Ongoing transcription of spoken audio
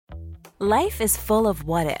Life is full of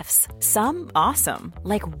what-ifs. Some awesome,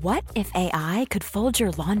 like what if AI could fold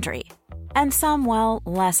your laundry? And some, well,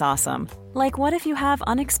 less awesome, like what if you have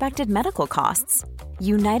unexpected medical costs?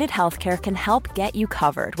 United Healthcare can help get you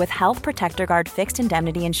covered with Health Protector Guard fixed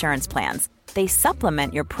indemnity insurance plans. They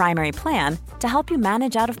supplement your primary plan to help you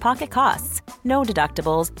manage out-of-pocket costs. No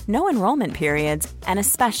deductibles, no enrollment periods, and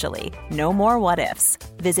especially no more what-ifs.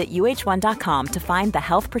 Visit uh1.com to find the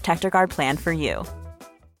Health Protector Guard plan for you.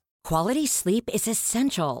 Quality sleep is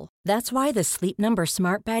essential. That's why the Sleep Number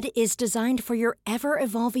Smart Bed is designed for your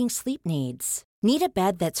ever-evolving sleep needs. Need a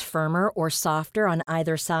bed that's firmer or softer on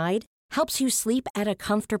either side? Helps you sleep at a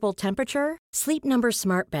comfortable temperature? Sleep Number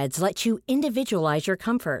Smart Beds let you individualize your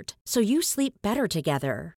comfort, so you sleep better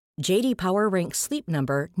together. J.D. Power ranks Sleep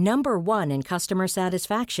Number number 1 in customer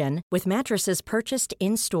satisfaction with mattresses purchased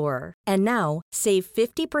in-store. And now, save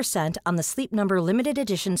 50% on the Sleep Number Limited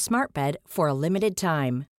Edition Smart Bed for a limited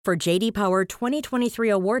time. For J.D. Power 2023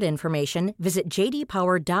 award information, visit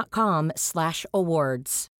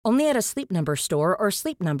jdpower.com/awards. Only at a Sleep Number store or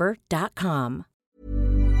sleepnumber.com.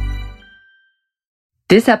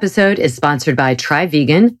 This episode is sponsored by Try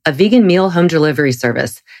Vegan, a vegan meal home delivery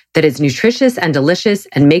service that is nutritious and delicious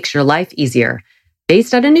and makes your life easier.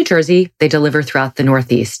 Based out of New Jersey, they deliver throughout the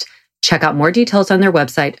Northeast. Check out more details on their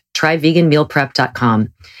website, tryveganmealprep.com.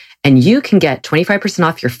 And you can get 25%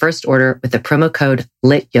 off your first order with the promo code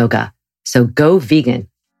LITYOGA. So go vegan.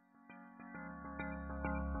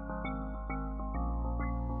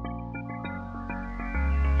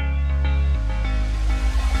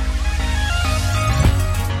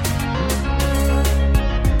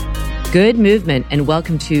 Good movement, and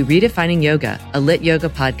welcome to Redefining Yoga, a lit yoga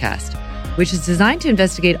podcast, which is designed to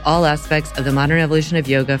investigate all aspects of the modern evolution of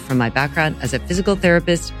yoga from my background as a physical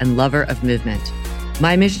therapist and lover of movement.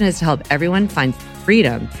 My mission is to help everyone find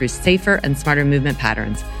freedom through safer and smarter movement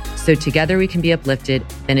patterns, so together we can be uplifted,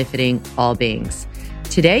 benefiting all beings.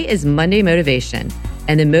 Today is Monday Motivation,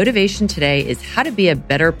 and the motivation today is how to be a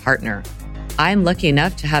better partner. I'm lucky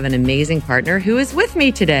enough to have an amazing partner who is with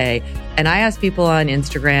me today, and I ask people on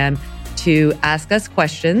Instagram to ask us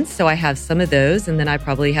questions. So I have some of those, and then I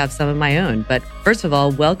probably have some of my own. But first of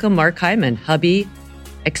all, welcome Mark Hyman, hubby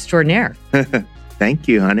extraordinaire. Thank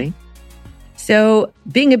you, honey. So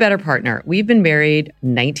being a better partner, we've been married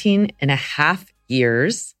 19 and a half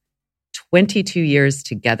years, 22 years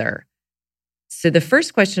together. So the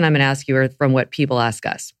first question I'm going to ask you are from what people ask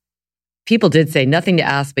us. People did say nothing to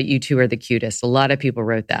ask, but you two are the cutest. A lot of people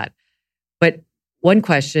wrote that. But one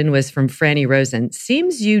question was from Franny Rosen.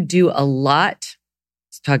 Seems you do a lot,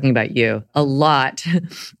 talking about you, a lot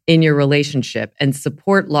in your relationship and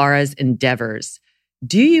support Laura's endeavors.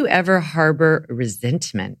 Do you ever harbor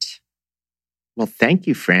resentment? Well, thank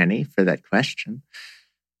you, Franny, for that question.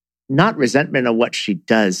 Not resentment of what she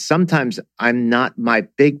does. Sometimes I'm not my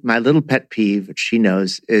little pet peeve, which she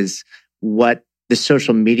knows, is what the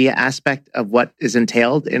social media aspect of what is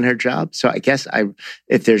entailed in her job. So I guess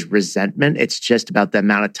if there's resentment, it's just about the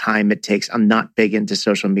amount of time it takes. I'm not big into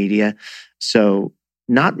social media. So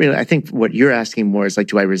not really. I think what you're asking more is like,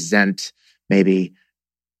 do I resent maybe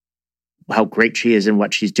how great she is and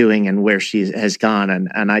what she's doing and where she has gone?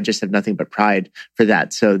 And I just have nothing but pride for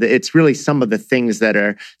that. So it's really some of the things that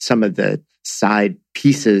are some of the side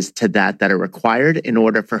pieces to that are required in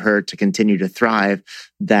order for her to continue to thrive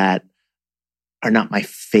that are not my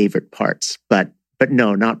favorite parts, but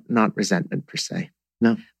no, not resentment per se.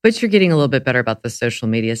 No. But you're getting a little bit better about the social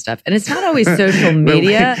media stuff. And it's not always social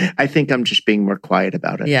media. I think I'm just being more quiet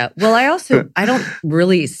about it. Yeah. Well, I don't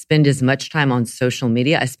really spend as much time on social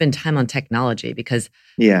media. I spend time on technology because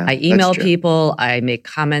I email people, I make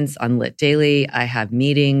comments on Lit Daily, I have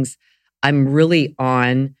meetings. I'm really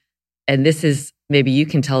on, and this is, maybe you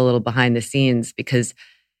can tell a little behind the scenes because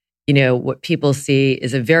you know, what people see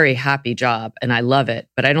is a very happy job and I love it,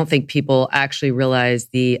 but I don't think people actually realize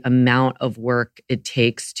the amount of work it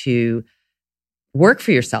takes to work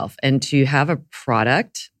for yourself and to have a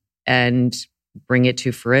product and bring it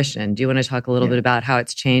to fruition. Do you want to talk a little bit about how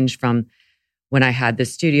it's changed from when I had the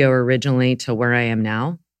studio originally to where I am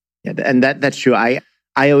now? Yeah, and that's true. I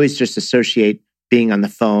always just associate being on the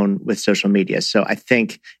phone with social media. So I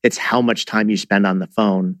think it's how much time you spend on the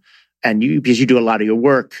phone and because you do a lot of your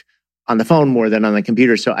work on the phone more than on the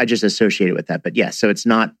computer. So I just associate it with that. But so it's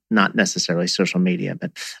not necessarily social media.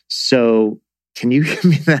 But so can you give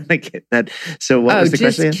me that? So what was the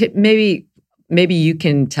question? Maybe you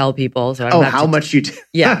can tell people. So how much you do?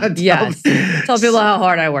 Yeah. Yes. Tell people how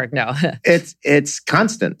hard I work. No. It's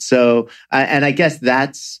constant. So, and I guess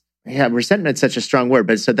that's, resentment's such a strong word,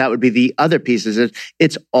 but so that would be the other pieces.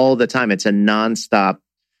 It's all the time. It's a nonstop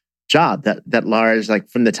job that Laura is like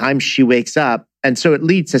from the time she wakes up. And so it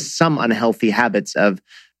leads to some unhealthy habits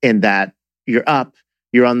in that you're up,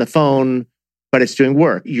 you're on the phone, but it's doing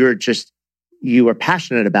work. You are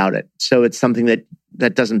passionate about it. So it's something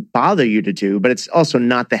that doesn't bother you to do, but it's also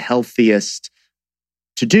not the healthiest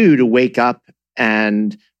to do, to wake up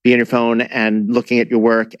and be on your phone and looking at your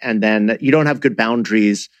work. And then you don't have good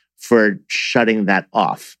boundaries for shutting that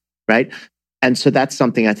off, right? And so that's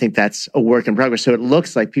something I think that's a work in progress. So it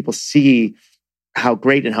looks like people see how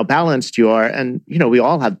great and how balanced you are. And, we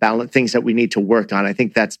all have things that we need to work on. I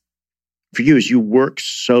think that's for you, is you work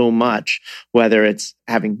so much, whether it's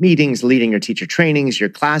having meetings, leading your teacher trainings, your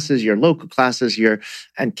classes, your local classes,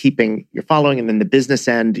 and keeping your following. And then the business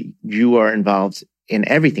end, you are involved in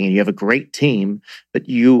everything and you have a great team, but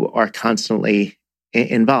you are constantly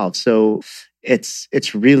involved. So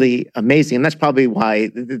it's really amazing. And that's probably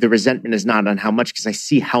why the resentment is not on how much, because I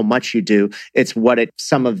see how much you do. It's what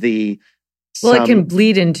some of the... Well, it can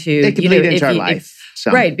bleed into... It can bleed into our life.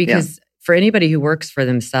 Right, because for anybody who works for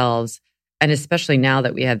themselves, and especially now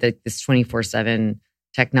that we have this 24/7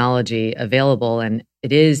 technology available, and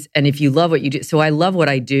if you love what you do, so I love what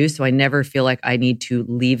I do, so I never feel like I need to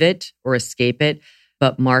leave it or escape it.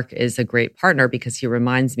 But Mark is a great partner because he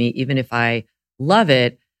reminds me, even if I love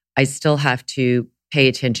it, I still have to pay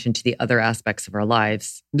attention to the other aspects of our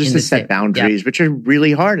lives. Just to set boundaries, which are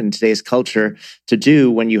really hard in today's culture to do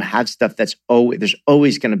when you have stuff there's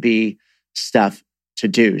always going to be stuff to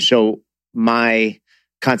do. So my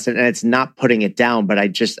constant, and it's not putting it down, but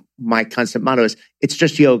my constant motto is, it's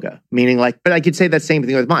just yoga. Meaning but I could say that same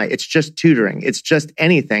thing with it's just tutoring. It's just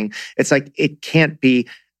anything. It's like, it can't be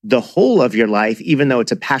the whole of your life, even though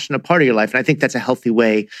it's a passionate part of your life. And I think that's a healthy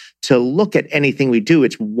way to look at anything we do.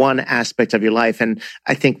 It's one aspect of your life. And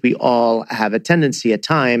I think we all have a tendency at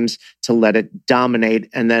times to let it dominate.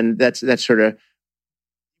 And then that's sort of,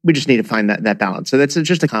 we just need to find that balance. So that's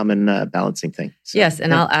just a common balancing thing. So, yes.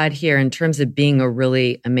 And I'll add here, in terms of being a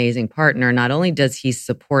really amazing partner, not only does he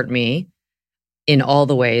support me in all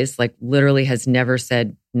the ways, like literally has never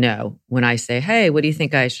said no. When I say, hey, what do you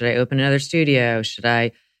think should I open another studio? Should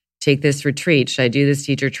I take this retreat? Should I do this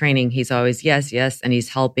teacher training? He's always, yes. And he's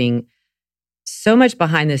helping so much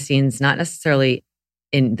behind the scenes, not necessarily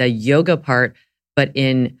in the yoga part, but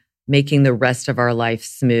in making the rest of our life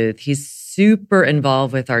smooth. He's super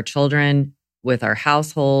involved with our children, with our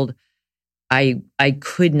household. I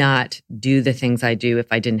could not do the things I do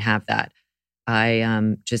if I didn't have that.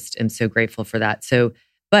 I just am so grateful for that. So,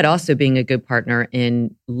 but also being a good partner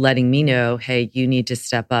in letting me know, hey, you need to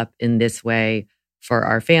step up in this way for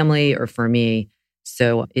our family or for me.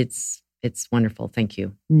 So it's wonderful. Thank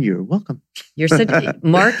you. You're welcome.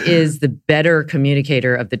 Mark is the better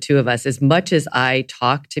communicator of the two of us. As much as I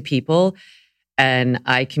talk to people and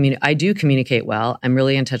I do communicate well, I'm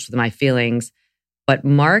really in touch with my feelings, but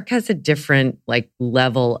Mark has a different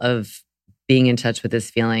level of being in touch with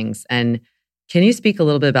his feelings. And can you speak a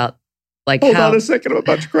little bit about Hold on a second, I'm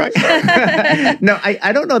about to cry. No,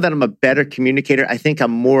 I don't know that I'm a better communicator. I think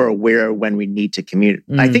I'm more aware when we need to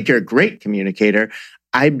communicate. I think you're a great communicator.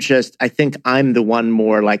 I think I'm the one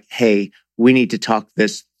more hey, we need to talk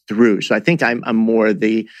this through. So I think I'm more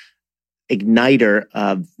the igniter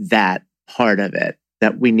of that part of it,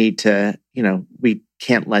 that we need to, we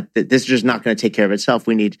can't let this is just not going to take care of itself.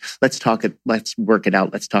 Let's talk it, let's work it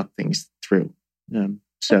out. Let's talk things through.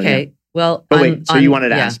 Okay. Yeah. Well, but wait, so you wanted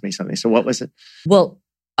to ask me something. So what was it? Well,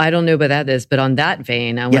 I don't know about that but on that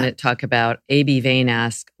vein, I want to talk about A.B. Vane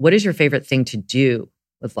asked, what is your favorite thing to do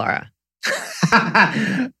with Laura?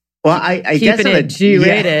 Well, I guess keeping it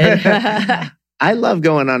G-rated. I love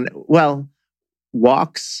going on,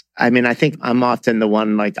 walks. I mean, I think I'm often the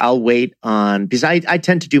one, I'll wait on, because I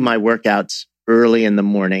tend to do my workouts early in the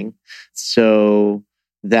morning so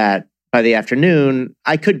that by the afternoon,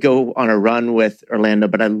 I could go on a run with Orlando,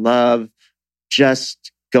 but I love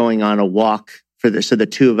just going on a walk so the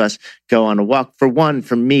two of us go on a walk. For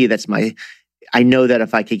me, I know that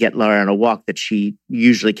if I could get Laura on a walk, that she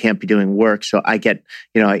usually can't be doing work. So I get,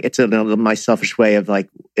 it's my selfish way of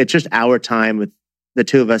it's just our time with the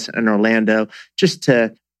two of us in Orlando, just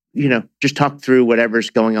to, just talk through whatever's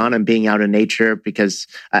going on and being out in nature, because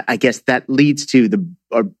I guess that leads to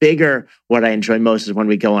what I enjoy most is when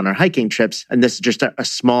we go on our hiking trips. And this is just a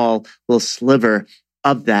small little sliver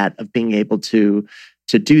of that, of being able to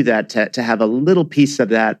do that, to have a little piece of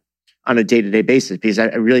that on a day-to-day basis, because I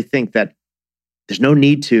really think that there's no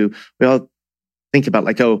need to, we all think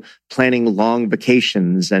about planning long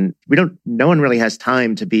vacations, and no one really has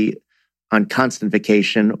time to be on constant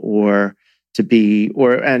vacation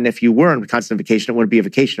and if you were on constant vacation, it wouldn't be a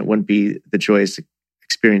vacation. It wouldn't be the joyous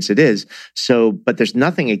experience it is. So, but there's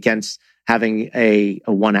nothing against having a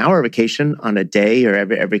 1 hour vacation on a day or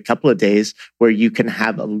every couple of days where you can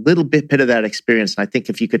have a little bit of that experience. And I think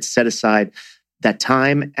if you could set aside that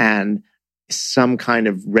time and some kind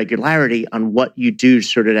of regularity on what you do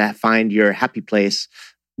sort of to find your happy place,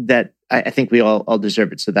 that I think we all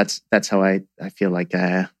deserve it. So that's how I feel like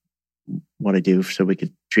I want to do, so we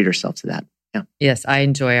could treat ourselves to that. Yeah. Yes, I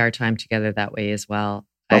enjoy our time together that way as well.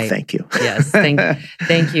 Thank you. Yes,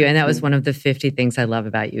 thank you. And that was one of the 50 things I love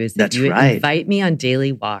about you, is that you invite me on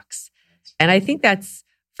daily walks. And I think that's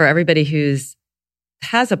for everybody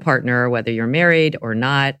has a partner, whether you're married or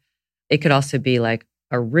not. It could also be like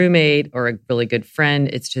a roommate or a really good friend.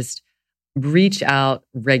 It's just reach out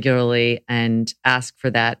regularly and ask for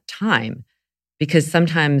that time. Because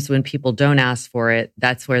sometimes when people don't ask for it,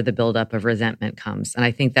 that's where the buildup of resentment comes. And I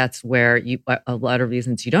think that's where a lot of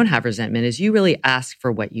reasons you don't have resentment is you really ask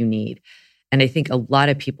for what you need. And I think a lot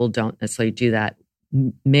of people don't necessarily do that,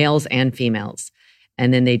 males and females.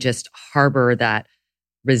 And then they just harbor that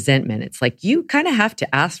resentment. It's like, you kind of have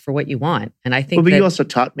to ask for what you want. And I think but you also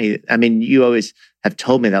taught me, I mean, you always have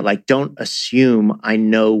told me that, like, don't assume I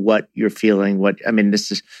know what you're feeling.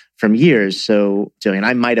 This is from years. So, Jillian,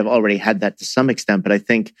 I might have already had that to some extent, but I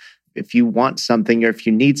think if you want something or if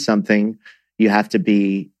you need something, you have to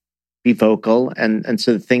be vocal. And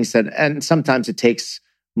so the things and sometimes it takes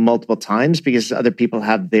multiple times because other people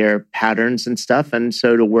have their patterns and stuff. And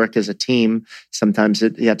so to work as a team, sometimes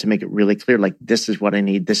you have to make it really clear, like, this is what I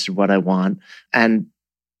need, this is what I want. And,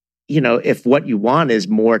 if what you want is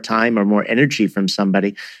more time or more energy from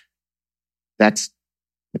somebody, that's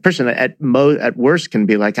the person at worst can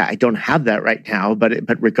be like, I don't have that right now. But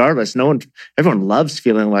regardless, everyone loves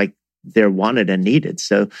feeling like they're wanted and needed.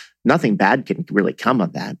 So nothing bad can really come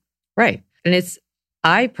of that. Right. And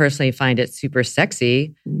I personally find it super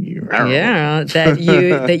sexy,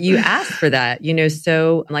 that you ask for that,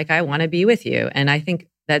 so like, I want to be with you. And I think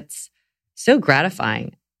that's so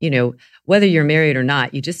gratifying, whether you're married or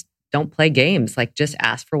not, you just don't play games, like just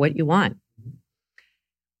ask for what you want.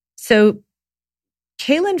 So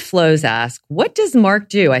Kaylin Flows asks, what does Mark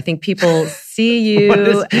do? I think people see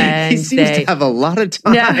you and he seems to have a lot of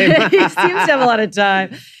time. Yeah, he seems to have a lot of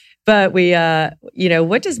time. But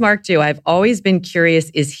what does Mark do? I've always been curious.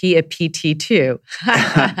 Is he a PT too?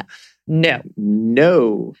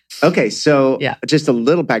 No. Okay, so just a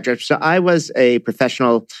little backdrop. So I was a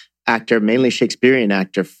professional actor, mainly Shakespearean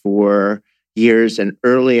actor, for years and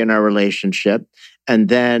early in our relationship.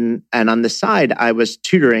 And on the side, I was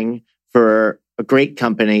tutoring for a great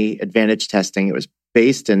company, Advantage Testing. It was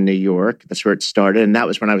based in New York. That's where it started. And that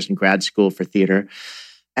was when I was in grad school for theater.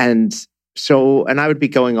 And I would be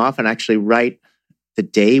going off and actually write the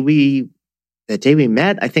day we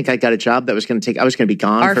met. I think I got a job that I was going to be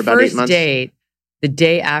gone for about 8 months. The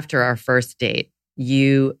day after our first date,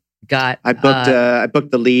 you got... I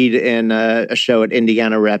booked the lead in a show at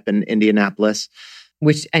Indiana Rep in Indianapolis.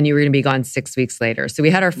 And you were going to be gone 6 weeks later. So we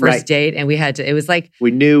had our first date and it was like... We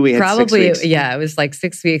knew we had 6 weeks. Yeah, it was like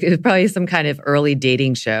 6 weeks. It was probably some kind of early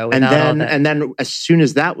dating show. And then as soon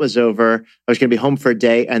as that was over, I was going to be home for a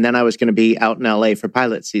day. And then I was going to be out in LA for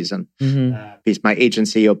pilot season. Mm-hmm. Because my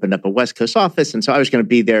agency opened up a West Coast office. And so I was going to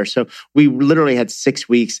be there. So we literally had 6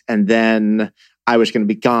 weeks. And then I was going to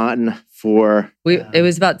be gone for... It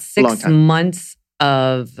was about 6 months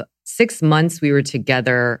we were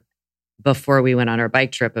together before we went on our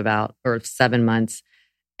bike trip, or 7 months.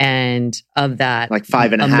 And of that, like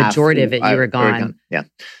 5.5, a majority of it, you were gone. Yeah.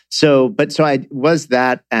 So I was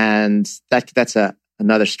that, and that's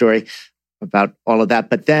another story about all of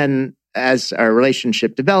that. But then as our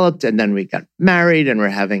relationship developed and then we got married and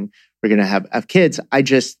we're going to have kids,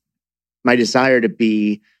 my desire to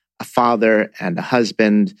be a father and a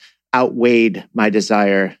husband outweighed my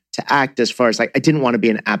desire to act, as far as like, I didn't want to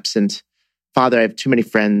be an absent father. I have too many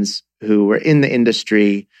friends who were in the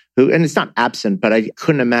industry and it's not absent, but I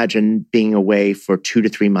couldn't imagine being away for 2 to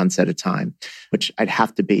 3 months at a time, which I'd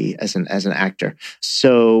have to be as an actor.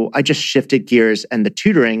 So I just shifted gears, and the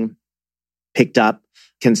tutoring picked up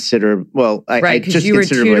considerably. Because you were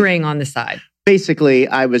tutoring on the side. Basically,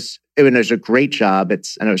 it was a great job. And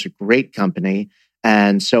it was a great company.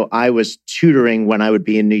 And so I was tutoring when I would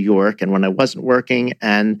be in New York and when I wasn't working.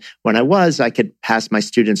 And when I was, I could pass my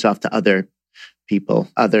students off to other people,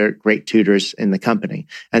 other great tutors in the company.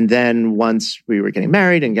 And then once we were getting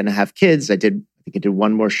married and going to have kids, I think I did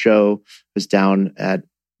one more show. I was down at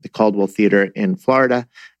the Caldwell Theater in Florida.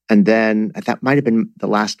 And then that might have been the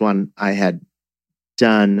last one I had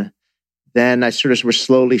done. Then I sort of were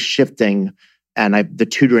slowly shifting, and the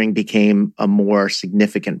tutoring became a more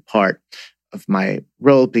significant part of my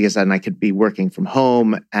role because then I could be working from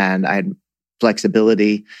home and I had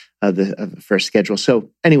flexibility of the first schedule. So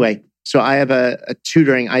anyway, so I have a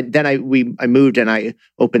tutoring. I moved and I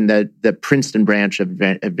opened the Princeton branch of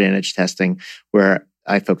Advantage Testing, where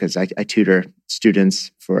I focus. I tutor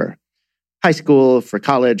students for high school, for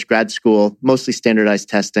college, grad school, mostly standardized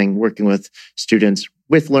testing, working with students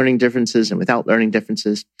with learning differences and without learning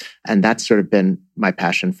differences. And that's sort of been my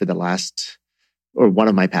passion for the last, or one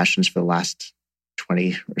of my passions for the last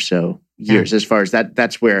 20 or so years. As far as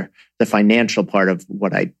that's where the financial part of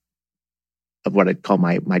what I'd call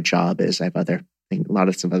my job is. I have a lot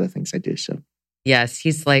of some other things I do. So yes,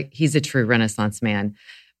 he's a true Renaissance man.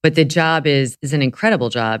 But the job is an incredible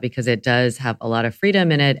job because it does have a lot of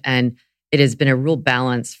freedom in it. And it has been a real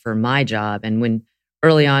balance for my job. And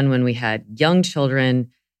early on, when we had young children,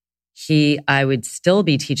 I would still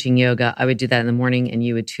be teaching yoga. I would do that in the morning and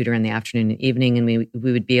you would tutor in the afternoon and evening. And we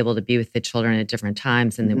would be able to be with the children at different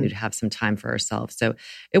times. And then we'd have some time for ourselves. So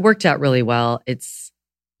it worked out really well. It's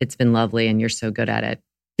been lovely and you're so good at it.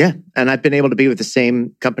 Yeah. And I've been able to be with the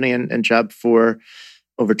same company and job for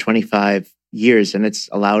over 25 years. And it's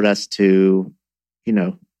allowed us to,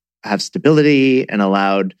 have stability and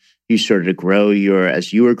allowed you sort of to grow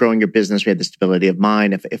as you were growing your business, we had the stability of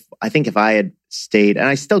mine. If I had stayed, and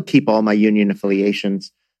I still keep all my union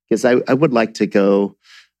affiliations because I would like to go,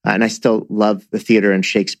 and I still love the theater and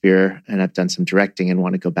Shakespeare, and I've done some directing and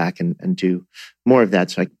want to go back and do more of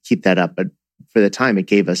that. So I keep that up. But for the time, it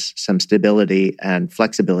gave us some stability and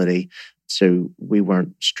flexibility. So we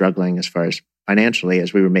weren't struggling as far as financially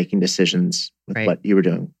as we were making decisions with what you were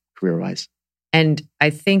doing career-wise. And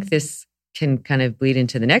I think this can kind of bleed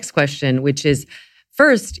into the next question, which is,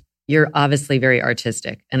 first, you're obviously very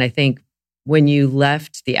artistic. And I think when you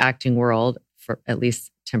left the acting world, for at least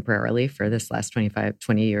temporarily for this last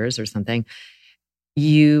 20 years or something,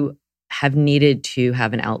 you have needed to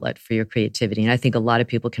have an outlet for your creativity. And I think a lot of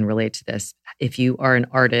people can relate to this. If you are an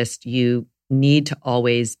artist, you need to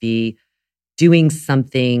always be doing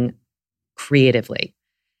something creatively.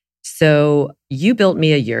 So you built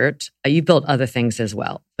me a yurt. You built other things as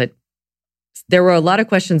well. But there were a lot of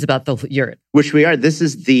questions about the yurt. Which we are. This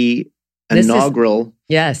is the inaugural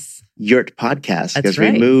yurt podcast. Because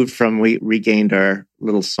we regained our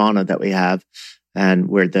little sauna that we have and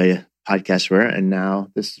where the podcasts were. And now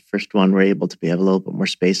this is the first one we're able to have a little bit more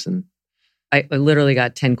space. And I literally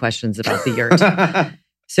got 10 questions about the yurt.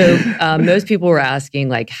 So most people were asking,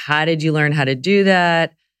 like, how did you learn how to do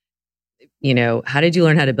that? How did you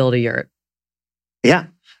learn how to build a yurt? Yeah.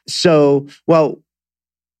 So,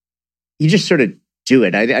 you just sort of do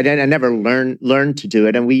it. I never learned to do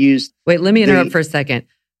it. And we used... Wait, let me interrupt for a second.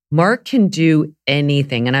 Mark can do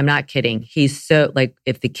anything. And I'm not kidding. He's so, like,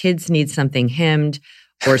 if the kids need something hemmed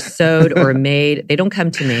or sewed or made, they don't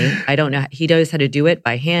come to me. I don't know. He knows how to do it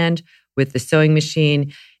by hand with the sewing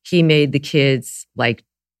machine. He made the kids, like,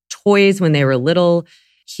 toys when they were little.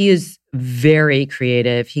 He is very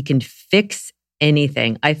creative. He can fix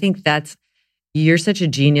anything. I think you're such a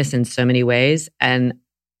genius in so many ways. And,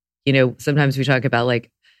 sometimes we talk about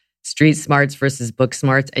like street smarts versus book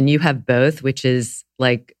smarts, and you have both, which is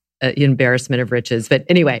like an embarrassment of riches. But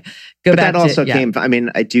anyway, but that also came,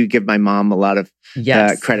 I do give my mom a lot of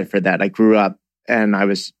credit for that. I grew up and I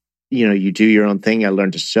was, you do your own thing. I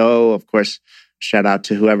learned to sew, of course. Shout out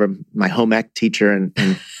to whoever, my home ec teacher in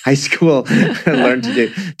high school, learned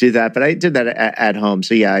to do that. But I did that at home.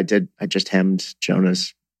 So yeah, I did. I just hemmed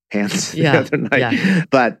Jonah's pants the other night. Yeah.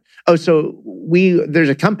 But, there's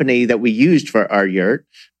a company that we used for our yurt,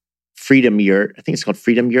 Freedom Yurt. I think it's called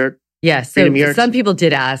Freedom Yurt. Yes. Yeah, so some people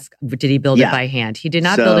did ask, did he build it by hand? He did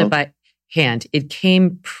not build it by hand. It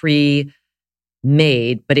came pre-made,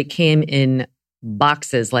 but it came in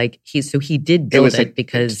boxes. He did build it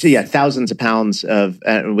because... thousands of pounds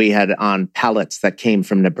we had on pallets that came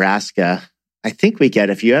from Nebraska. I think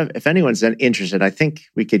if anyone's interested, I think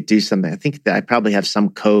we could do something. I think that I probably have some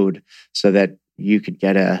code so that you could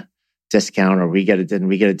get a discount or we get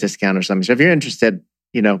a discount or something. So if you're interested,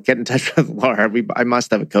 get in touch with Laura. I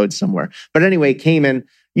must have a code somewhere. But anyway, it came in,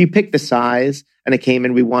 you pick the size and it came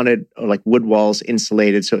in, we wanted like wood walls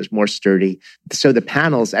insulated so it was more sturdy. So the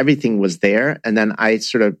panels, everything was there. And then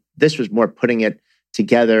this was more putting it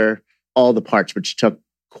together, all the parts, which took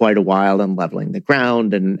quite a while, and leveling the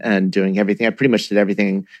ground and doing everything. I pretty much did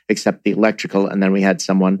everything except the electrical. And then we had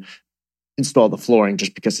someone install the flooring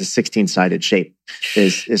just because the 16-sided shape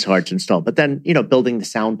is hard to install. But then, building the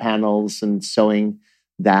sound panels and sewing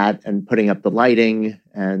that and putting up the lighting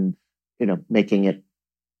and, making it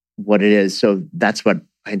what it is. So that's what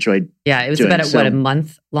I enjoyed. Yeah, it was doing. About a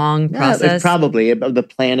month-long process? Probably the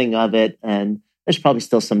planning of it and There's probably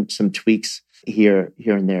still some tweaks here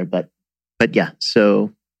and there, but yeah.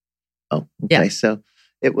 So, okay. Yeah. So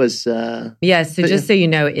it was. So just so you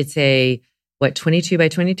know, it's a 22 by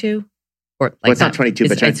 22, or like well, it's not 22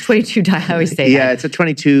 by 22. It's 22. I always say yeah, that. it's a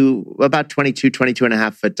 22 and a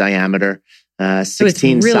half foot diameter, 16 so it's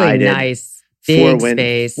really sided, nice, big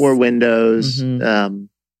space, 4 windows. Mm-hmm.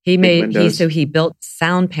 He built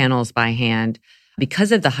sound panels by hand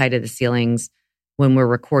because of the height of the ceilings. When we're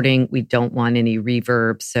recording, we don't want any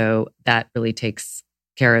reverb, so that really takes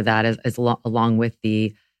care of that along with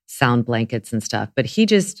the sound blankets and stuff. But he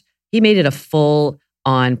made it a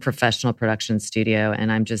full-on professional production studio,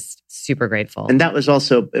 and I'm just super grateful. And that was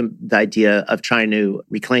also the idea of trying to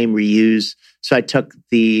reclaim, reuse. So I took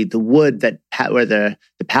the wood where the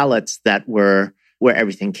pallets that were where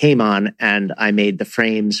everything came on, and I made the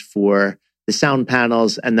frames for the sound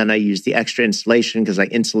panels, and then I used the extra insulation because I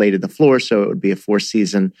insulated the floor so it would be a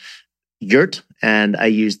 4-season yurt. And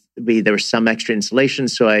there was some extra insulation,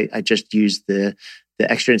 so I just used the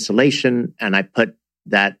extra insulation and I put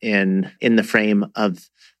that in the frame of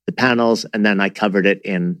the panels, and then I covered it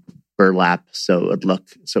in burlap so it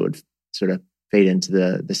would sort of fade into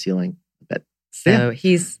the ceiling a bit. So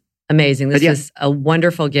he's amazing. This was a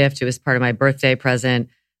wonderful gift. It was part of my birthday present,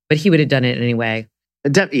 but he would have done it anyway.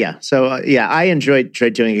 Yeah. So I enjoyed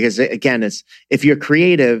doing it because again, it's if you're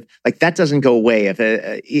creative, like that doesn't go away.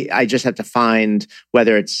 If I just have to find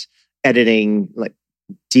whether it's editing like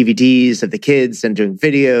DVDs of the kids and doing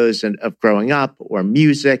videos and of growing up, or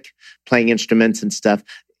music, playing instruments and stuff.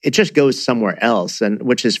 It just goes somewhere else, and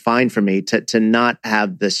which is fine for me to not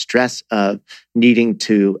have the stress of needing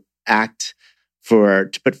to act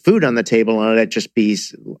to put food on the table and let it just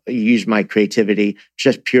use my creativity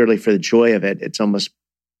just purely for the joy of it. It's almost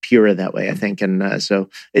purer that way, I think. And so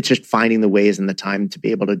it's just finding the ways and the time to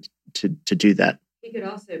be able to do that. He could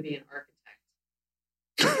also be an architect.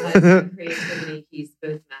 Creativity, he's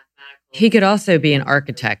both mathematical. He could also be an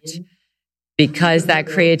architect because that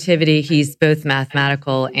creativity, he's both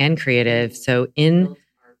mathematical and creative. So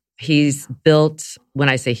he's built, when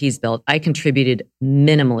I say he's built, I contributed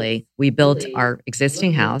minimally. We built our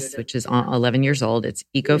existing house, which is 11 years old. It's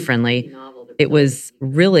eco-friendly. It was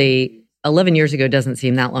really, 11 years ago doesn't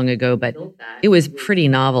seem that long ago, but it was pretty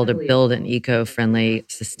novel to build an eco-friendly,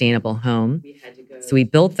 sustainable home. So we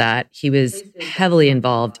built that. He was heavily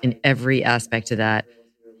involved in every aspect of that.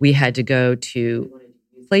 We had to go to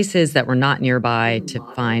places that were not nearby to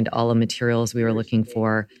find all the materials we were looking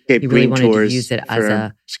for. He really wanted to use it as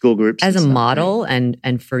a school groups, as a model, right?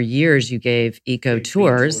 And for years you gave eco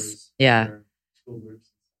tours. Yeah,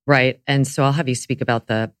 right. And so I'll have you speak about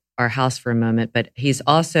our house for a moment. But he's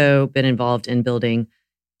also been involved in building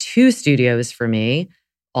 2 studios for me.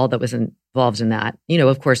 All that was involved in that.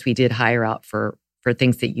 Of course, we did hire out for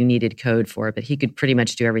things that you needed code for, but he could pretty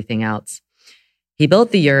much do everything else. He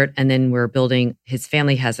built the yurt, and then his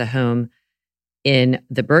family has a home in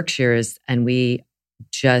the Berkshires, and we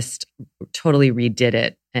just totally redid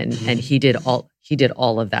it. And he did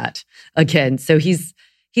all of that again. So he's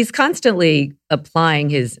constantly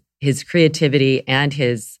applying his creativity and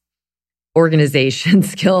his organization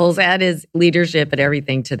skills and his leadership and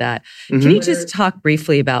everything to that. Mm-hmm. Can you just talk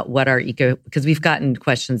briefly about what because we've gotten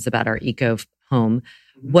questions about our eco home.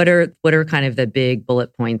 What are kind of the big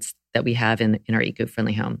bullet points that we have in our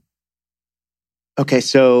eco-friendly home? Okay,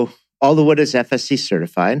 so all the wood is FSC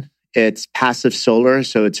certified. It's passive solar,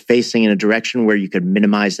 so it's facing in a direction where you could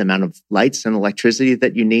minimize the amount of lights and electricity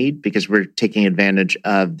that you need because we're taking advantage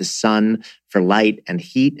of the sun for light and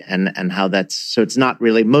heat and how so it's not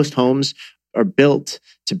really, most homes are built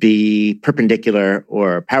to be perpendicular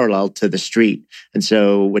or parallel to the street. And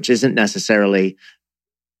so, which isn't necessarily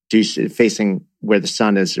facing where the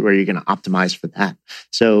sun is, where you're going to optimize for that.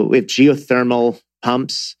 So we have geothermal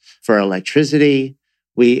pumps for electricity.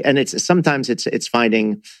 Sometimes it's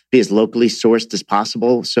finding be as locally sourced as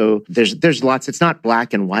possible. So there's lots. It's not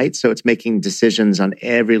black and white. So it's making decisions on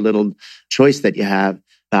every little choice that you have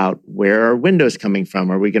about where are windows coming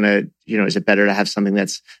from. Are we going to, is it better to have something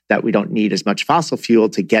that we don't need as much fossil fuel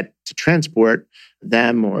to get to transport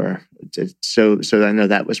them, so I know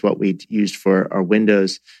that was what we used for our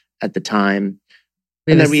windows at the time.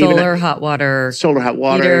 We have solar hot water,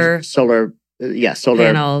 heater, solar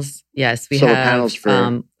panels. Yes, we solar have panels for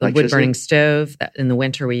a wood-burning stove that in the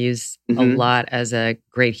winter we use a lot as a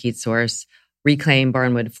great heat source. Reclaimed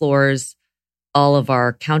barnwood floors. All of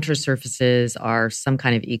our counter surfaces are some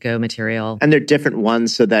kind of eco material. And they're different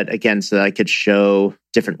ones so that I could show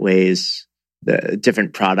different ways, the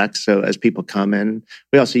different products. So as people come in,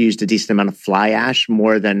 we also used a decent amount of fly ash,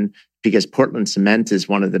 more than because Portland cement is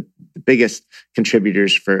one of the biggest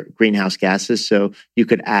contributors for greenhouse gases. So you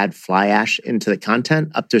could add fly ash into the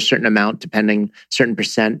content up to a certain amount, certain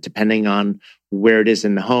percent, depending on where it is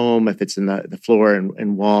in the home, if it's in the floor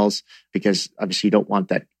and walls, because obviously you don't want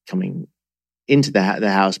that coming into the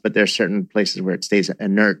house, but there are certain places where it stays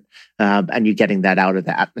inert, and you're getting that out of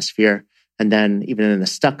the atmosphere. And then even in the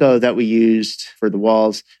stucco that we used for the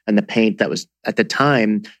walls and the paint that was at the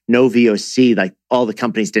time, no VOC, like all the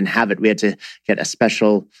companies didn't have it. We had to get a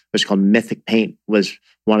special, what's called Mythic Paint was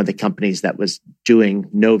one of the companies that was doing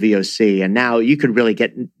no VOC. And now you could really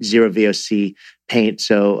get zero VOC paint.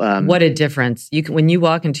 So what a difference. When you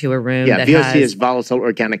walk into a room that VOC is volatile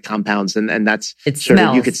organic compounds. And that's it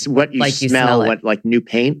smells you could, what you like smell, what like new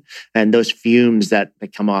paint and those fumes that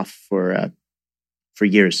come off for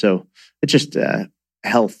years. So it's just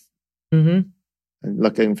health, and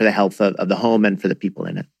looking for the health of the home and for the people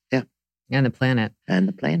in it. Yeah. And the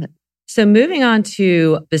planet. So moving on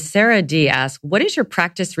to Becerra D asks, what is your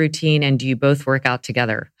practice routine and do you both work out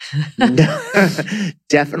together?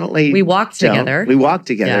 Definitely. We walk together.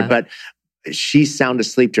 Yeah. But she's sound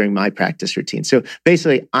asleep during my practice routine. So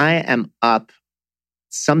basically I am up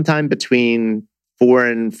sometime between 4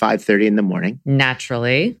 and 5:30 in the morning.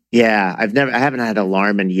 Naturally. Yeah, I haven't had an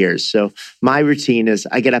alarm in years. So my routine is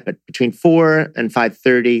I get up at between 4 and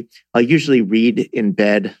 5:30. I'll usually read in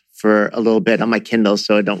bed for a little bit on my Kindle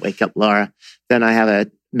so I don't wake up Laura. Then I have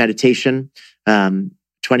a meditation,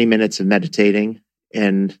 20 minutes of meditating.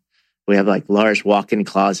 And we have like Laura's walk-in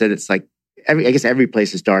closet. It's like, I guess every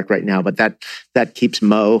place is dark right now, but that keeps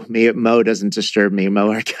Mo doesn't disturb me. Mo,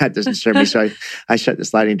 our cat, doesn't disturb me. So I shut the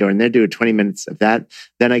sliding door and then do 20 minutes of that.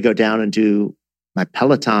 Then I go down and do my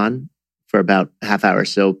Peloton for about a half hour.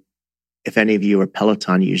 So if any of you are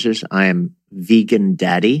Peloton users, I am vegan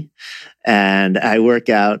daddy. And I work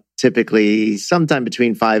out typically sometime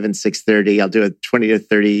between 5 and 6:30. I'll do a 20 to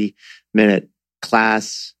 30 minute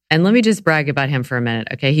class. And let me just brag about him for a minute.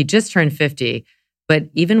 Okay. He just turned 50. But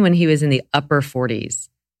even when he was in the upper 40s,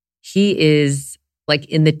 he is like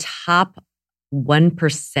in the top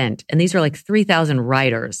 1%. And these are like 3,000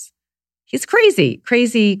 riders. He's crazy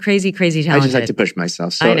talented. I just like to push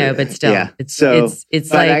myself. So, I know, but still. Yeah. It's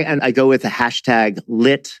like... I go with the hashtag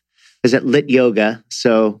lit. Is it lit yoga?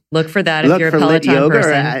 So look for that if you're a Peloton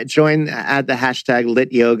person. Add the hashtag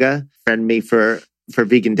lit yoga. Friend me for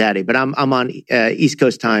vegan daddy. But I'm on East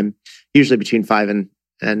Coast time, usually between 5 and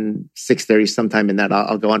 6:30, sometime in that,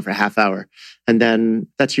 I'll go on for a half hour. And then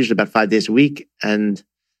that's usually about 5 days a week. And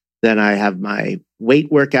then I have my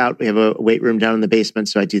weight workout. We have a weight room down in the basement,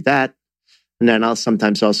 so I do that. And then I'll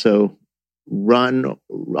sometimes also run.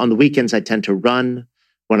 On the weekends, I tend to run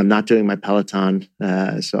when I'm not doing my Peloton.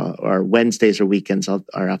 Or Wednesdays or weekends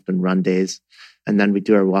are often run days. And then we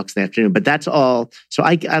do our walks in the afternoon. But that's all. So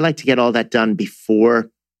I like to get all that done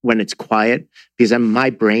before when it's quiet, because my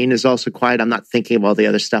brain is also quiet. I'm not thinking of all the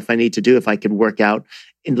other stuff I need to do. If I could work out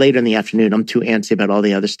later in the afternoon, I'm too antsy about all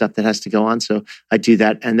the other stuff that has to go on. So I do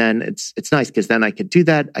that. And then it's nice because then I could do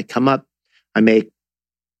that. I come up, I make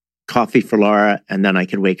coffee for Laura, and then I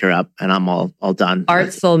can wake her up and I'm all done.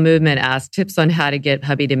 Art Soul Movement asked tips on how to get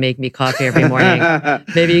hubby to make me coffee every morning.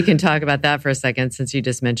 Maybe you can talk about that for a second since you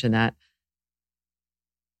just mentioned that.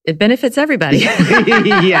 It benefits everybody.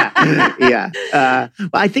 Yeah. Well,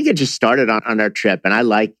 I think it just started on our trip, and I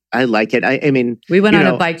like it. I mean, we went on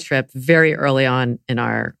a bike trip very early on in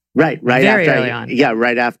our right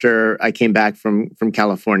after I came back from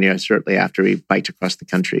California. Shortly after we biked across the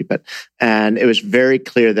country, and it was very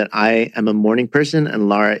clear that I am a morning person, and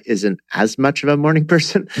Laura isn't as much of a morning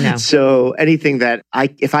person. No. So anything that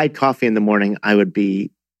if I had coffee in the morning, I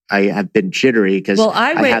have been jittery because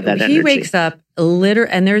I have that energy. He wakes up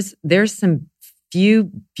and there's some few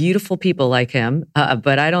beautiful people like him,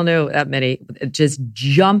 but I don't know that many. Just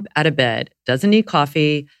jump out of bed, doesn't need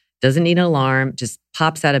coffee, doesn't need an alarm, just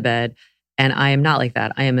pops out of bed. And I am not like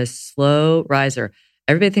that. I am a slow riser.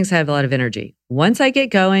 Everybody thinks I have a lot of energy. Once I get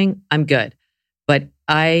going, I'm good. But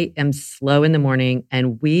I am slow in the morning,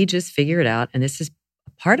 and we just figure it out. And this is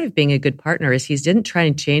part of being a good partner is he didn't try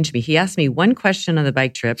and change me. He asked me one question on the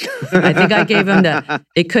bike trip. I think I gave him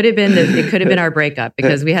it could have been our breakup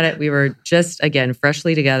because we were just, again,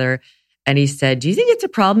 freshly together. And he said, "Do you think it's a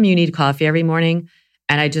problem you need coffee every morning?"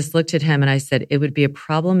 And I just looked at him and I said, "It would be a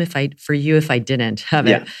problem for you if I didn't have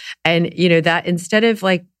it." And that instead of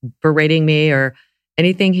like berating me or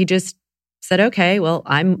anything, he just said, "Okay, well,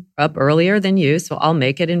 I'm up earlier than you, so I'll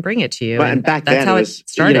make it and bring it to you." But, and back then, it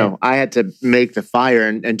started. I had to make the fire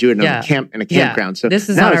and do it in a campground. So this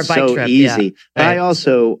is on our bike trip. Easy. But I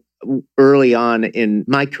also, early on in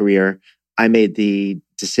my career, I made the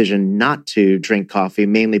decision not to drink coffee,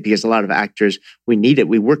 mainly because a lot of actors, we need it.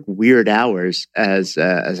 We work weird hours as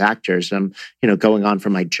actors. I'm, going on for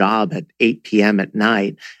my job at 8 p.m. at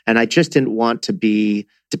night, and I just didn't want to be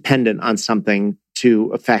dependent on something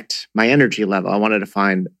to affect my energy level. I wanted to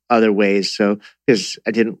find other ways. So, because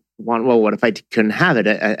I didn't want, well, what if I couldn't have it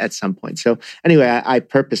at some point? So anyway, I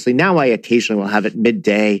purposely, now I occasionally will have it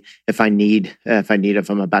midday if I'm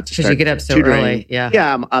about to start. Because you get up so tutoring. early. Yeah.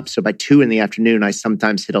 Yeah, I'm up. So by 2 p.m, I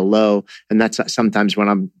sometimes hit a low. And that's sometimes when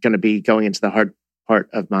I'm going to be going into the hard part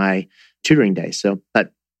of my tutoring day. So,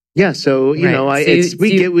 but yeah, so, it's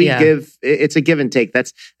a give and take.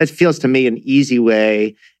 That feels to me an easy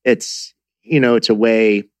way. It's a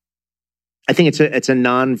way, I think it's a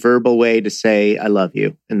non-verbal way to say I love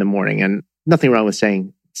you in the morning, and nothing wrong with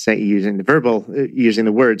saying using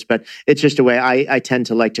the words, but it's just a way I tend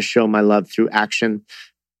to like to show my love through action,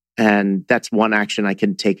 and that's one action I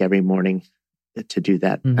can take every morning to do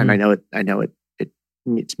that. Mm-hmm. And I know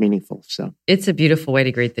it's meaningful. So it's a beautiful way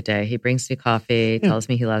to greet the day. He brings me coffee, tells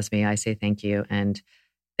me he loves me. I say thank you, and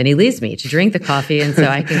then he leaves me to drink the coffee, and so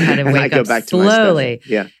I can kind of wake up back slowly. To my stuff.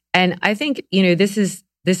 Yeah. And I think, this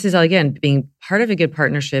is again, being part of a good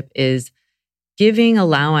partnership is giving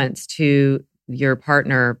allowance to your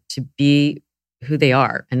partner to be who they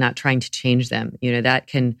are and not trying to change them. That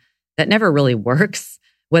never really works,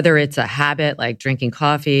 whether it's a habit like drinking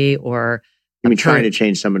coffee or trying to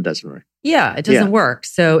change someone doesn't work. Yeah, it doesn't work.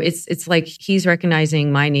 So it's like he's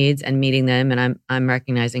recognizing my needs and meeting them, and I'm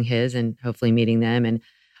recognizing his and hopefully meeting them. And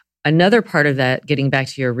another part of that, getting back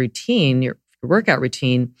to your routine, your workout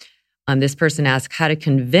routine, this person asked how to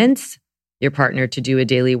convince your partner to do a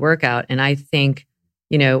daily workout. And I think,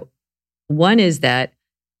 one is that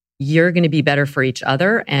you're going to be better for each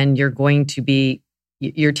other, and you're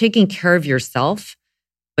taking care of yourself,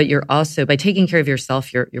 but you're also, by taking care of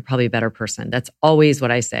yourself, you're probably a better person. That's always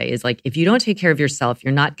what I say is like, if you don't take care of yourself,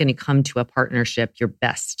 you're not going to come to a partnership your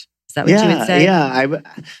best. Is that what you would say? Yeah.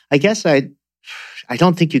 I guess I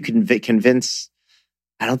don't think you can convince.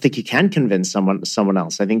 I don't think you can convince someone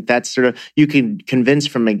else. I think that's sort of, you can convince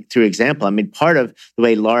through example. I mean, part of the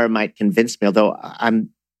way Laura might convince me, although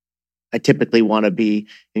I typically want to be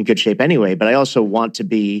in good shape anyway, but I also want to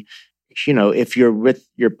be, if you're with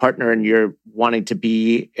your partner and you're wanting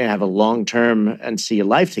to have a long-term and see your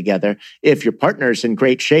life together, if your partner's in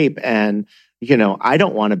great shape and, I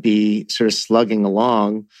don't want to be sort of slugging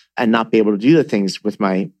along and not be able to do the things with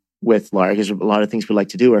Laura, because a lot of things we like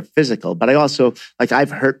to do are physical. But I also,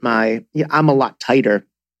 I've hurt I'm a lot tighter.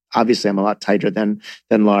 Obviously, I'm a lot tighter than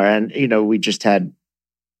Laura. And, we just had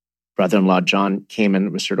brother-in-law John came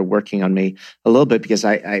and was sort of working on me a little bit because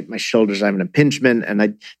my shoulders have an impingement. And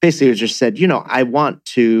I basically just said,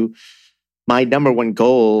 my number one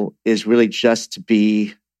goal is really just to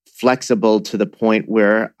be flexible to the point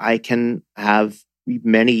where I can have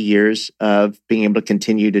many years of being able to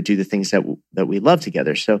continue to do the things that we love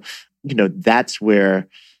together. So, that's where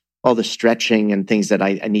all the stretching and things that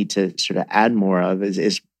I need to sort of add more of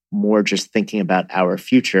is more just thinking about our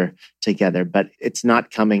future together. But it's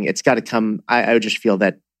not coming. It's got to come. I would just feel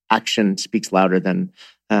that action speaks louder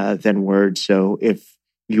than words. So if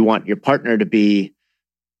you want your partner to be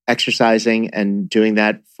exercising and doing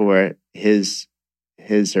that for his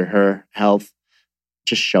or her health,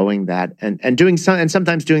 just showing that and doing and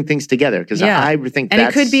sometimes doing things together. Because I think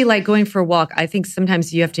it could be like going for a walk. I think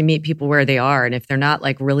sometimes you have to meet people where they are. And if they're not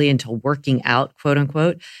like really into working out, quote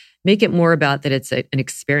unquote, make it more about that it's an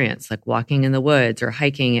experience, like walking in the woods or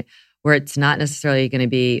hiking, where it's not necessarily going to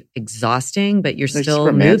be exhausting, but you're still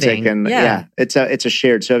romantic moving. And it's a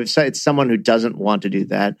shared. So if it's someone who doesn't want to do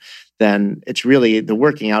that, then it's really, the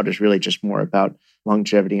working out is really just more about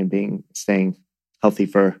longevity and staying healthy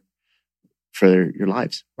for your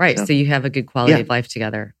lives. Right. So you have a good quality of life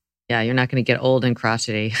together. Yeah. You're not going to get old and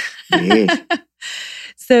crotchety.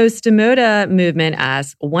 So Stomoda Movement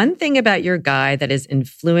asks, one thing about your guy that has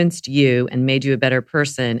influenced you and made you a better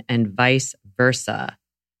person and vice versa.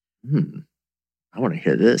 I want to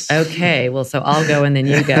hear this. Okay. Well, so I'll go and then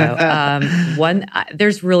you go.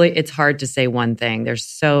 It's hard to say one thing. There's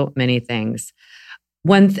so many things.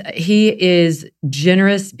 He is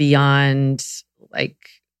generous beyond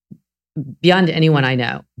anyone I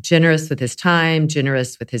know. Generous with his time,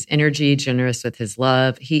 generous with his energy, generous with his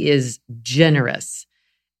love. He is generous.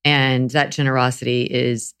 And that generosity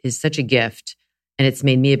is such a gift. And it's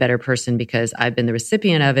made me a better person because I've been the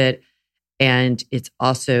recipient of it. And it's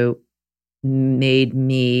also made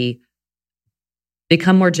me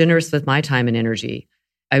become more generous with my time and energy.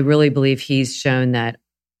 I really believe he's shown that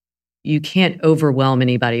you can't overwhelm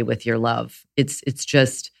anybody with your love. It's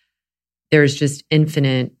just there's just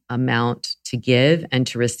infinite amount to give and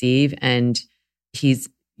to receive. And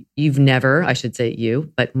you've never, I should say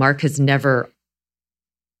you, but Mark he's never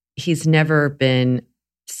been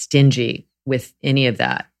stingy with any of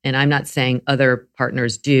that. And I'm not saying other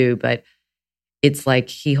partners do, but it's like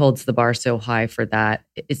he holds the bar so high for that.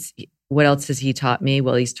 What else has he taught me?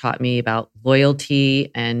 Well, he's taught me about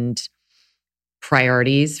loyalty and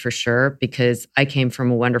priorities for sure, because I came from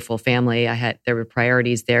a wonderful family. There were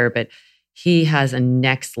priorities there, but he has a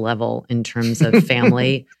next level in terms of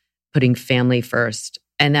family, putting family first.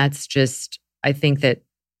 And that's just, I think that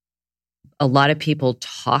a lot of people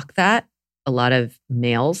talk that, a lot of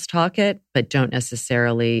males talk it, but don't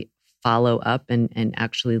necessarily follow up and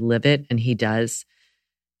actually live it. And he does.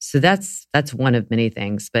 So that's one of many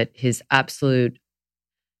things, but his absolute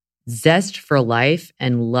zest for life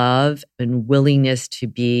and love and willingness to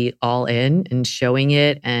be all in and showing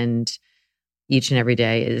it and each and every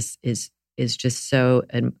day is just so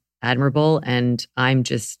admirable. And I'm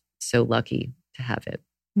just so lucky to have it.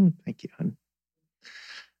 Thank you, hon.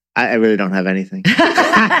 I really don't have anything.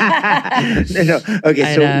 No.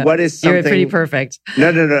 Okay, so what is something... You're pretty perfect.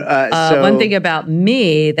 No. One thing about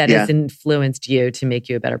me that has influenced you to make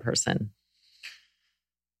you a better person.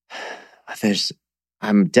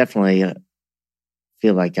 I'm definitely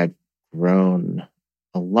feel like I've grown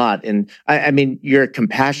a lot. And I mean, you're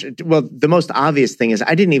compassionate. Well, the most obvious thing is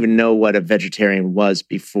I didn't even know what a vegetarian was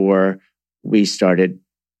before we started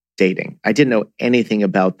dating. I didn't know anything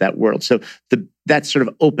about that world. So that sort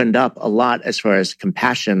of opened up a lot as far as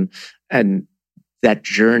compassion and that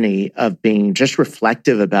journey of being just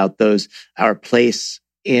reflective about our place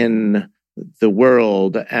in the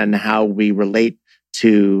world and how we relate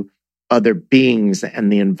to other beings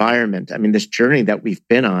and the environment. I mean, this journey that we've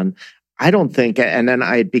been on, I don't think, and then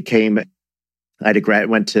went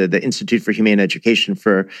to the Institute for Humane Education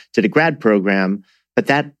to the grad program, but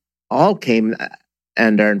that all came,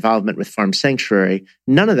 and our involvement with Farm Sanctuary,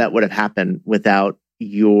 none of that would have happened without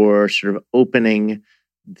your sort of opening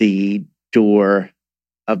the door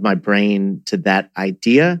of my brain to that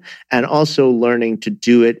idea, and also learning to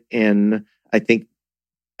do it I think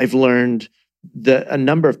I've learned a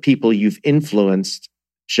number of people you've influenced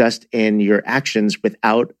just in your actions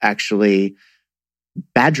without actually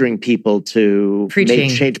badgering people to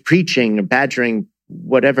make change, preaching, badgering,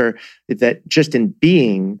 whatever, that just in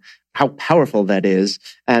being, how powerful that is.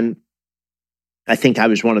 And I think I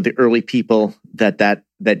was one of the early people that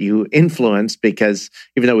you influenced, because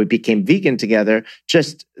even though we became vegan together,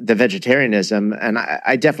 just the vegetarianism, and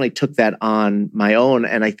I definitely took that on my own.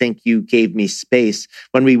 And I think you gave me space.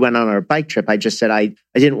 When we went on our bike trip, I just said I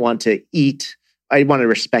didn't want to eat. I want to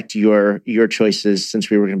respect your choices, since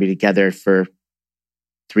we were going to be together for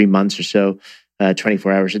 3 months or so,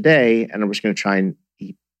 24 hours a day, and I was going to try and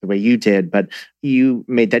eat the way you did. But you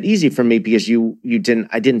made that easy for me because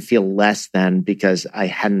I didn't feel less than because I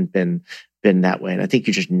hadn't been that way. And I think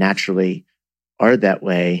you just naturally are that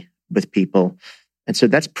way with people. And so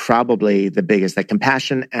that's probably the biggest, that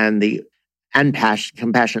compassion and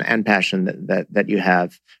passion that you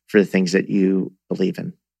have for the things that you believe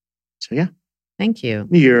in. So yeah. Thank you.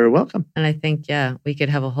 You're welcome. And I think, we could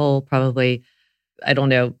have a whole, probably,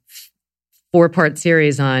 4-part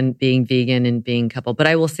series on being vegan and being couple. But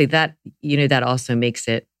I will say that, that also makes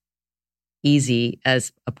it easy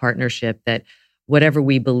as a partnership, that whatever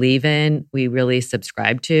we believe in, we really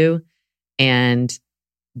subscribe to. And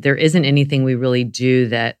there isn't anything we really do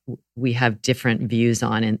that we have different views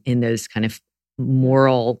on in those kind of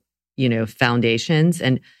moral, foundations.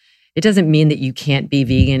 And it doesn't mean that you can't be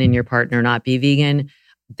vegan and your partner not be vegan,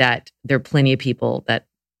 that there are plenty of people that,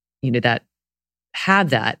 that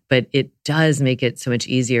have that, but it does make it so much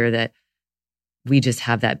easier that we just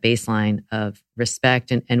have that baseline of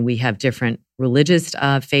respect, and we have different religious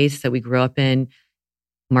faiths that we grew up in.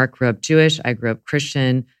 Mark grew up Jewish, I grew up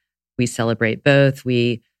Christian. We celebrate both.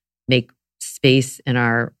 We make space in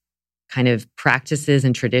our kind of practices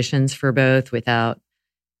and traditions for both without,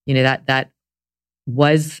 that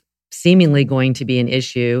was seemingly going to be an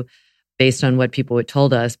issue based on what people had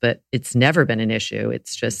told us, but it's never been an issue.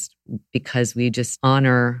 It's just because we just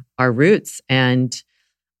honor our roots and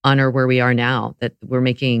honor where we are now, that we're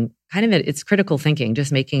making it's critical thinking,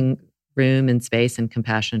 just making room and space and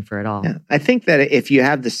compassion for it all. Yeah. I think that if you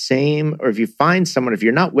have the same, or if you find someone, if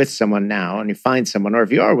you're not with someone now and you find someone, or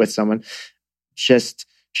if you are with someone, just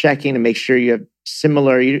checking to make sure you have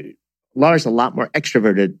similar. Laura's a lot more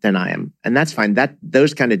extroverted than I am, and that's fine.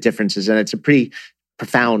 Those kind of differences, and it's a pretty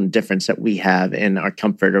profound difference that we have in our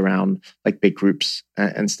comfort around like big groups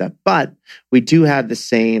and stuff. But we do have the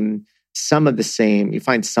same some of the same, you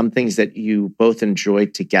find some things that you both enjoy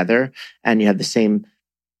together, and you have the same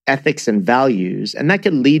ethics and values, and that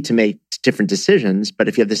can lead to make different decisions. But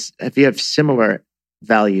if you have similar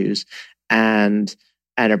values and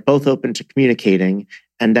are both open to communicating,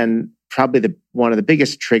 and then probably one of the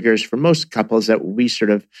biggest triggers for most couples that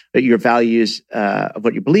your values of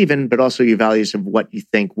what you believe in, but also your values of what you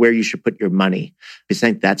think, where you should put your money. I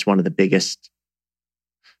think that's one of the biggest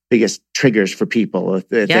triggers for people. If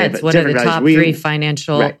it's one of the top three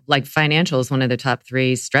financial, right. Like financial is one of the top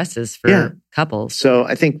three stresses for couples. So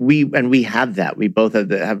I think we have that. We both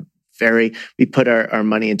we put our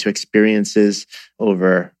money into experiences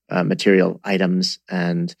over material items,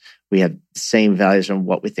 and we have the same values on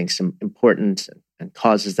what we think is important and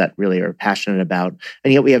causes that really are passionate about.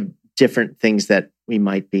 And yet we have different things that we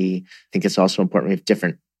might be, I think it's also important, we have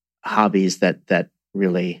different hobbies that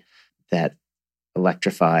really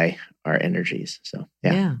electrify our energies. So,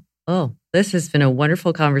 yeah. Oh, this has been a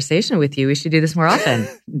wonderful conversation with you. We should do this more often.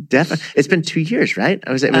 Definitely. It's been 2 years, right?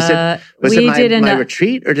 Was it my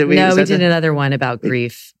retreat, or did we? No, we did another one about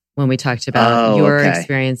grief when we talked about your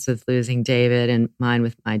experience with losing David and mine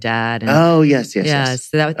with my dad. And, yes.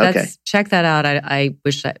 So that's check that out. I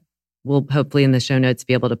wish we'll hopefully in the show notes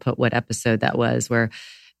be able to put what episode that was,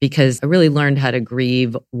 because I really learned how to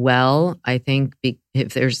grieve well. I think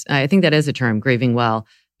I think that is a term, grieving well,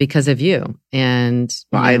 because of you. And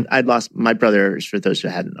I'd lost my brothers. For those who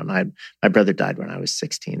hadn't known, my brother died when I was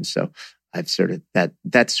 16. So I've sort of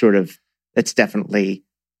that's definitely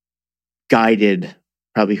guided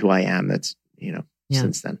probably who I am. That's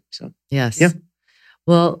since then. So yes,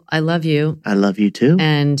 Well, I love you. I love you too.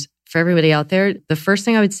 And for everybody out there, the first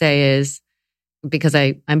thing I would say is, because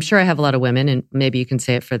I'm sure I have a lot of women, and maybe you can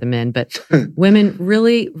say it for the men, but women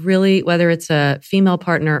really, really, whether it's a female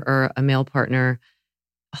partner or a male partner,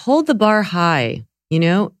 hold the bar high,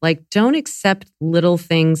 like don't accept little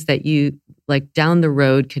things that you like down the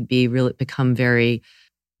road could become very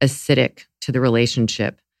acidic to the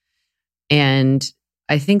relationship. And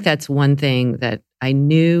I think that's one thing that I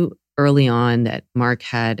knew early on, that Mark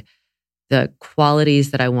had the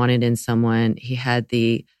qualities that I wanted in someone. He had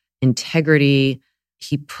the integrity.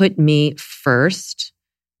 He put me first,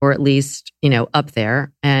 or at least, up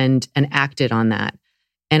there, and acted on that.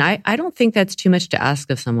 And I don't think that's too much to ask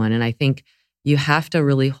of someone. And I think you have to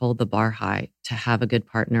really hold the bar high to have a good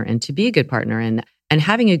partner and to be a good partner. And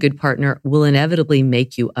having a good partner will inevitably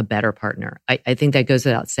make you a better partner. I think that goes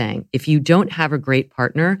without saying. If you don't have a great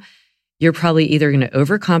partner, you're probably either going to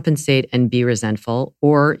overcompensate and be resentful,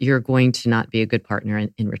 or you're going to not be a good partner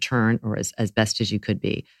in return, or as best as you could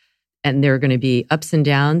be. And there are going to be ups and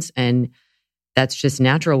downs, and that's just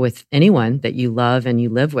natural with anyone that you love and you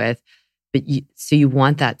live with. But so you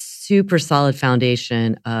want that super solid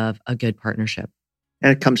foundation of a good partnership.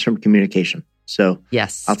 And it comes from communication. So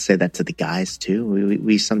yes, I'll say that to the guys too.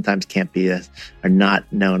 We sometimes are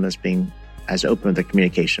not known as being as open with the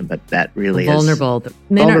communication, but that really vulnerable. is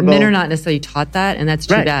vulnerable. Men are not necessarily taught that, and that's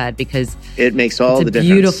too bad, because it makes all the difference.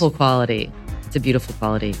 It's a beautiful quality. It's a beautiful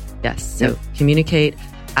quality. Yes. So communicate,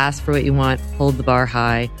 ask for what you want, hold the bar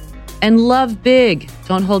high, and love big.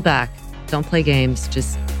 Don't hold back. Don't play games.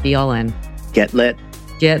 Just be all in. Get lit.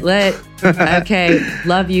 Get lit. Okay.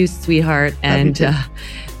 Love you, sweetheart. And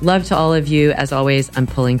love to all of you. As always, I'm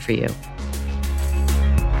pulling for you.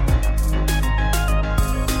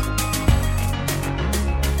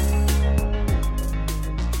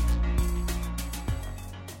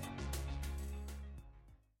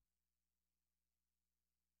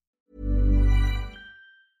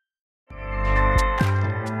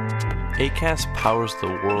 Acast powers the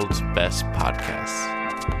world's best podcasts.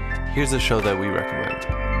 Here's a show that we recommend.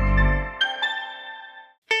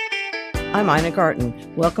 I'm Ina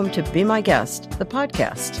Garten. Welcome to Be My Guest, the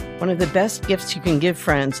podcast. One of the best gifts you can give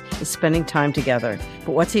friends is spending time together.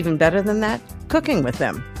 But what's even better than that? Cooking with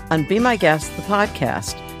them. On Be My Guest, the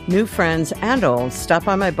podcast, new friends and old stop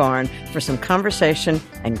by my barn for some conversation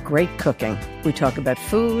and great cooking. We talk about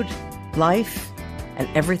food, life, and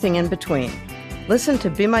everything in between. Listen to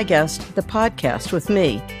Be My Guest, the podcast with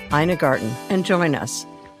me, Ina Garten, and join us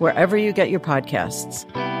wherever you get your podcasts.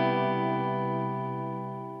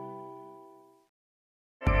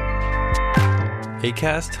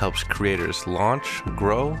 Acast helps creators launch,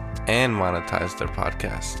 grow, and monetize their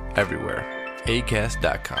podcasts everywhere.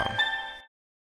 Acast.com.